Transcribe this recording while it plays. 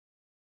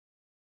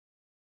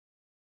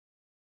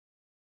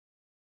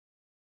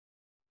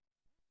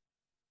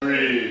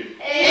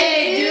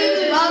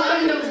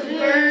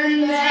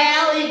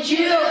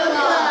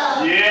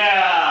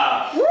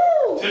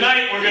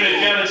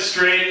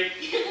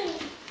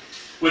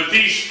with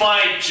these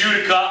fine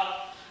judoka.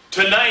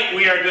 Tonight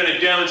we are going to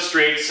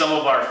demonstrate some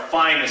of our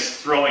finest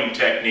throwing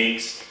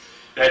techniques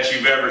that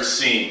you've ever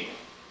seen.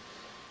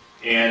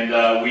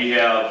 And we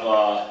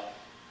have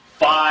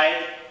 5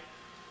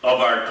 of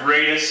our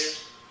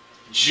greatest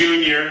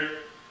junior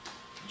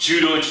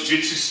judo and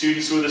jiu-jitsu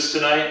students with us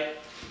tonight.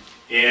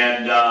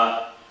 And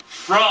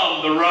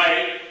from the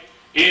right,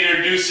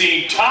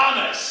 introducing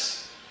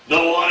Thomas, the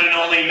one and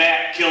only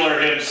Mac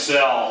Killer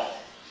himself.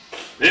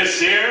 This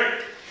here,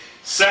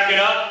 second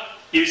up,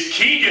 is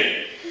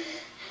Keegan.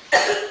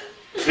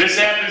 This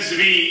happens to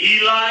be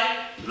Eli,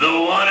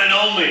 the one and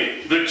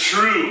only, the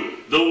true,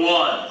 the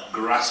one,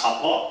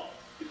 Grasshopper.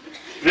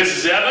 This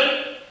is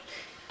Evan,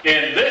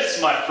 and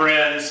this, my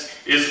friends,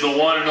 is the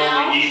one and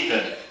only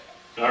Ethan.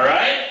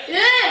 Alright?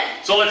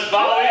 Yeah. So let's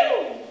bow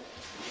in.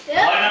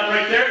 Yeah. Line up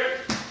right there.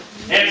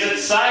 Hands at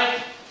the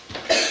side.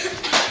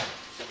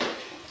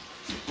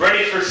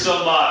 Ready for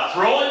some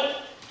throwing?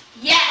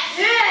 Yes.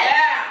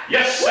 Yeah.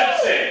 Yes,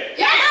 sensei.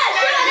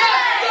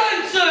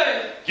 Yes,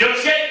 sensei.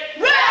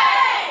 Yosuke?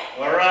 Right.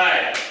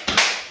 Alright.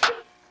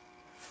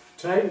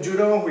 Tonight in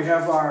Judo, we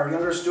have our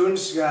younger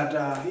students. We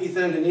got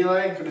Ethan and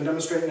Eli going to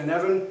demonstrate, and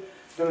Evan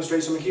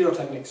demonstrate some Aikido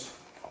techniques.